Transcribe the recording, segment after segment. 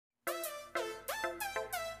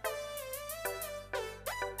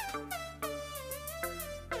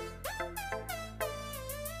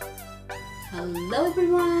Hello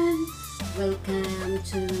everyone! Welcome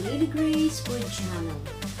to Lily Grace Food Channel.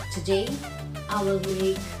 Today, I will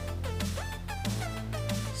make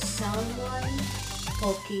Salmon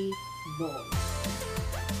Poke Bowl.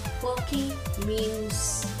 Poke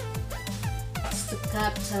means to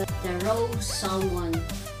cut the raw salmon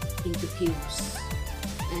into cubes.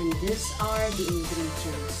 And these are the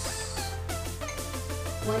ingredients.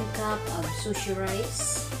 1 cup of sushi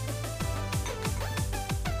rice,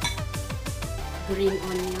 green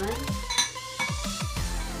onion,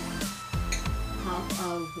 half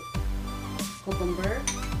of cucumber,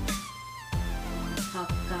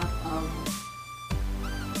 half cup of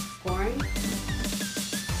corn,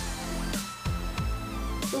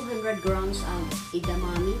 200 grams of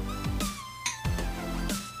edamame,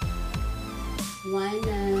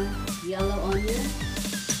 1 yellow onion,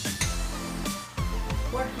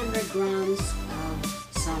 400 grams of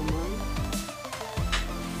salmon,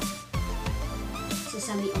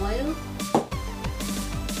 sesame oil,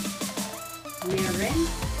 mirin,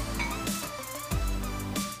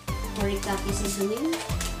 teriyaki seasoning,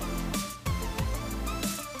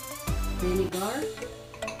 vinegar,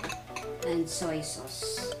 and soy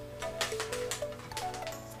sauce.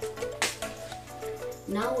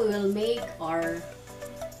 Now we will make our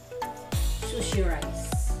sushi rice.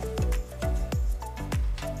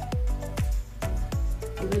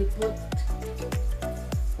 We will put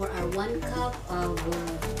for our 1 cup of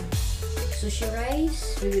sushi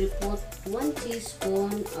rice, we will put 1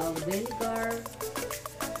 teaspoon of vinegar,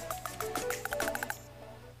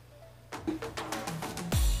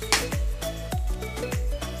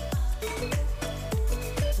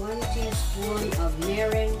 1 teaspoon of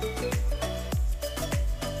mirin,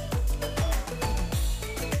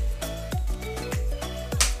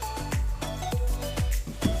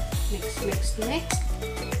 mix.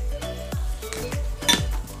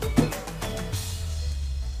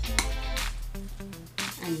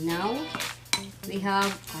 And now we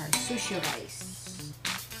have our sushi rice.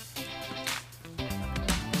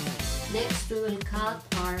 Next we will cut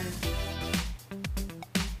our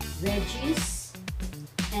veggies,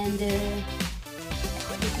 and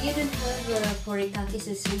if you don't have teriyaki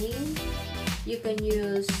seasoning, you can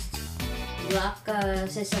use black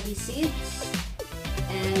sesame seeds,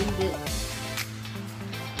 and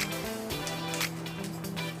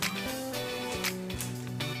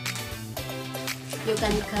you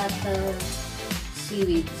can cut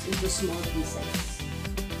seaweeds into small pieces.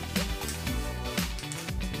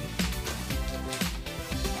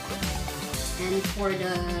 And for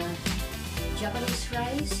the Japanese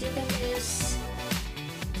rice, you can use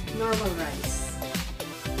normal rice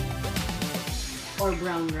or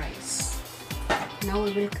brown rice. Now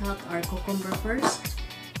we will cut our cucumber first.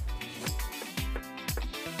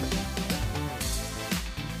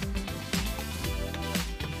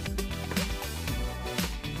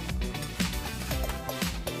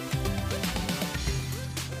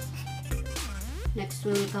 Next,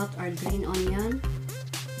 we will cut our green onion.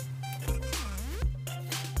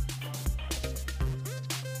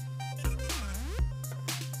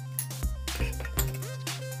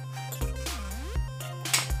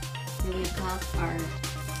 We will cut our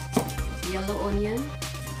yellow onion.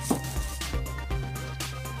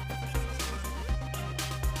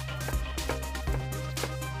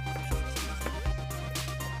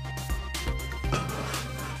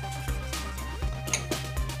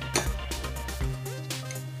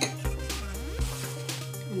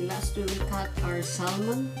 And last, we will cut our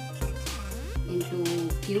salmon into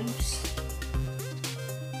cubes.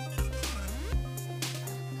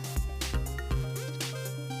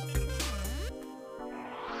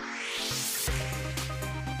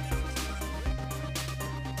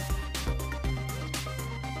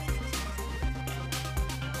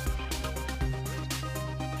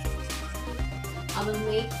 I will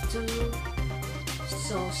make 2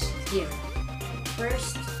 sauce here.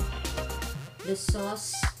 First, the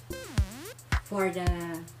sauce for the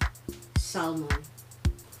salmon.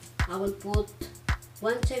 I will put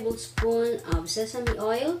 1 tablespoon of sesame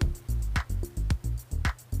oil,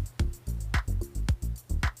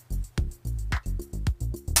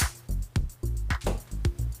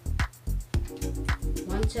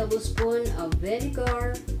 1 tablespoon of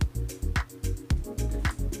vinegar,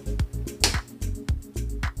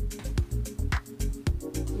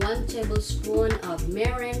 1 tablespoon of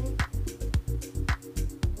mirin,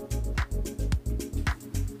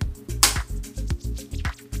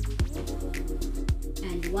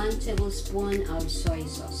 and 1 tablespoon of soy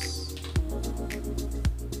sauce.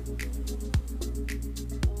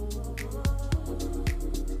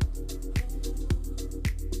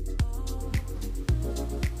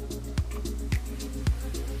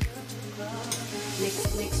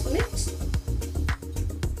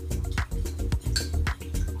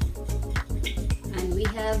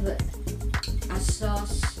 have a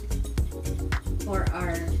sauce for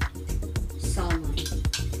our salmon.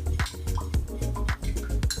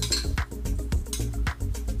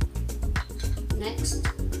 Next,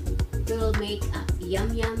 we will make a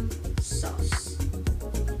yum yum sauce.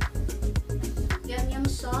 Yum yum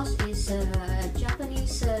sauce is a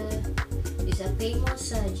Japanese, is a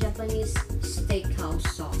famous Japanese steakhouse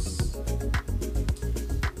sauce,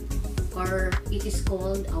 or it is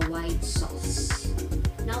called a white sauce.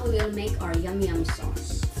 Now we will make our yum yum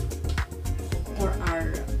sauce for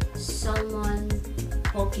our salmon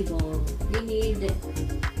poke bowl. We need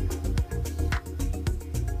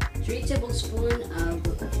 3 tablespoons of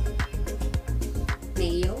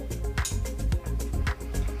mayo,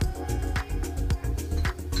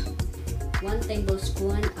 1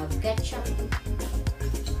 tablespoon of ketchup,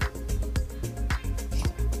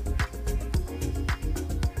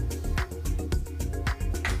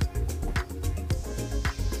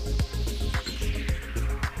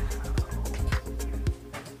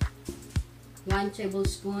 1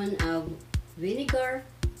 tablespoon of vinegar,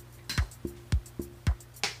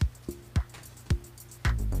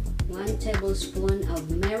 1 tablespoon of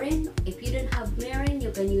mirin. If you don't have mirin,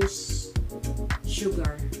 you can use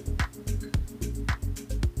sugar.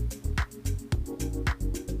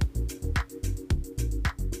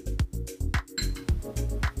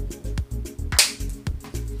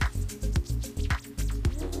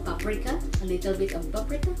 Paprika, a little bit of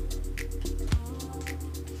paprika.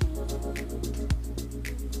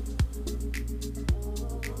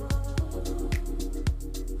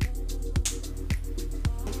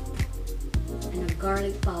 And a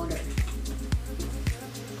garlic powder.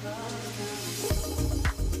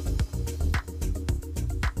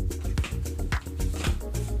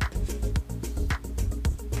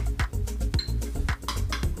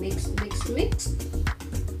 Mix, mix, mix.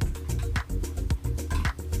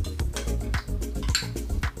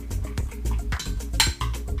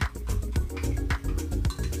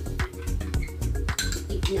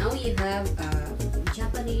 Now you have a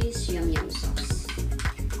Japanese yum yum sauce.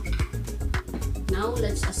 Now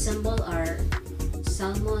let's assemble our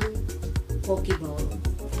salmon poke bowl.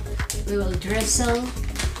 We will drizzle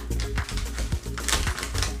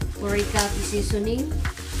teriyaki seasoning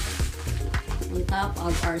on top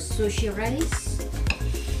of our sushi rice.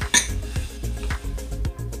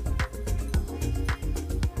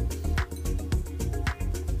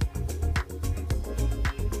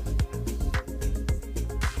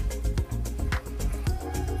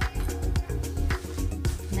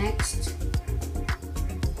 Next,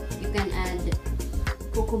 you can add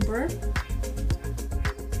cucumber,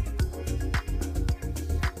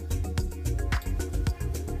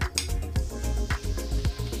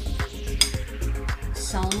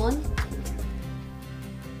 salmon,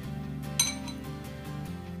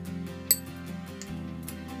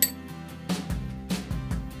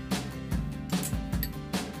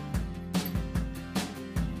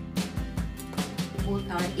 put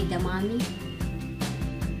our edamame,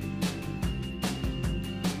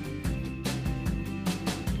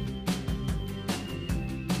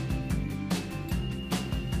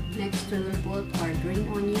 next we will put our green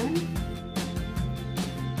onion,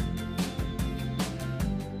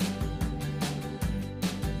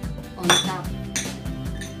 on top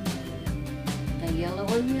the yellow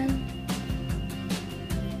onion,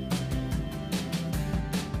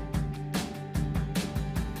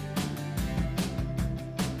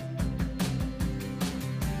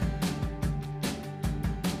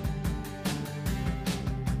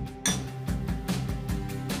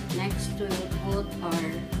 next we will put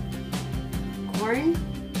our corn.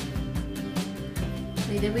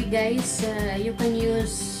 By the way guys, you can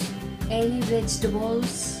use any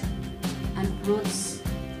vegetables and fruits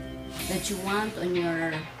that you want on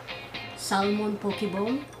your salmon poke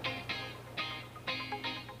bowl.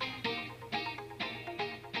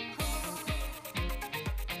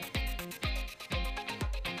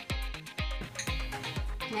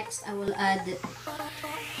 Next I will add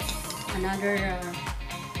another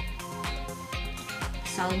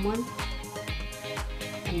salmon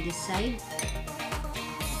on this side.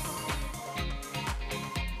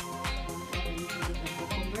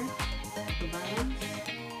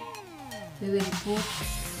 We will put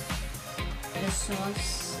the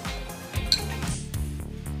sauce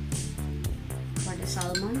for the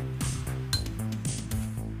salmon.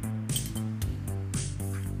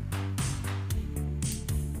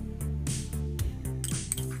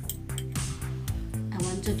 I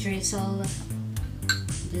want to drizzle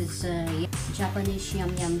this Japanese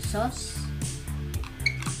yum yum sauce.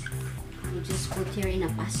 We just put here in a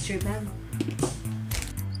pastry bag.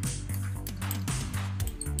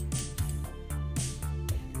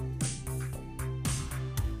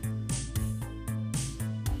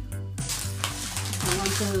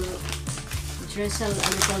 drizzle a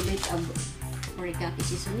little bit of origami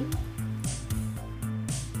seasoning.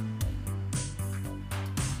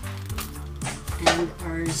 And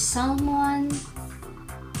our salmon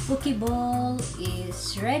poke bowl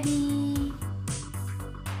is ready.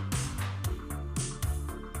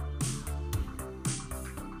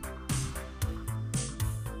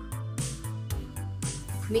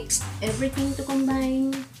 Mix everything to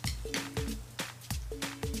combine.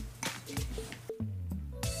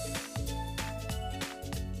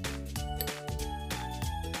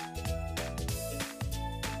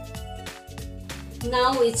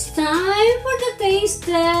 Now it's time for the taste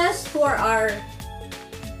test for our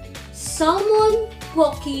Salmon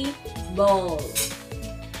Poke Bowl.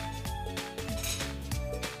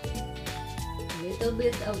 A little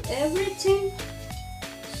bit of everything.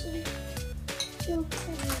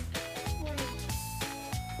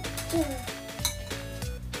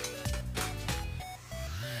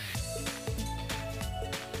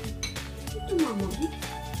 Ito mama.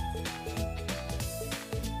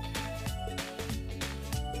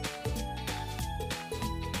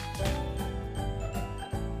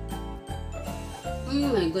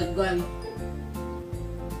 My good God.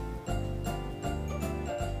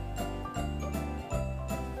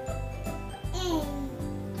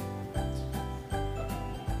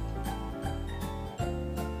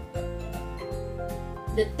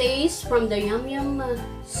 The taste from the yum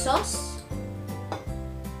sauce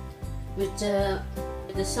with the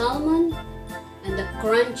salmon and the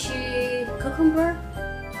crunchy cucumber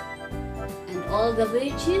and all the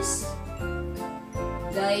veggies.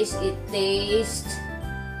 Guys, it tastes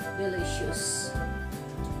delicious.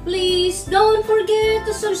 Please don't forget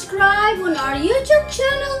to subscribe on our YouTube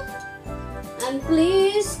channel and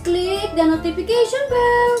please click the notification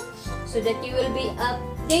bell so that you will be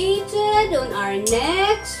updated on our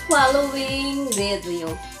next following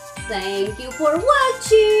video. Thank you for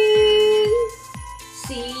watching.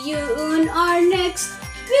 See you on our next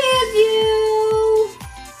video.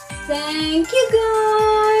 Thank you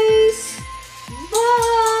guys.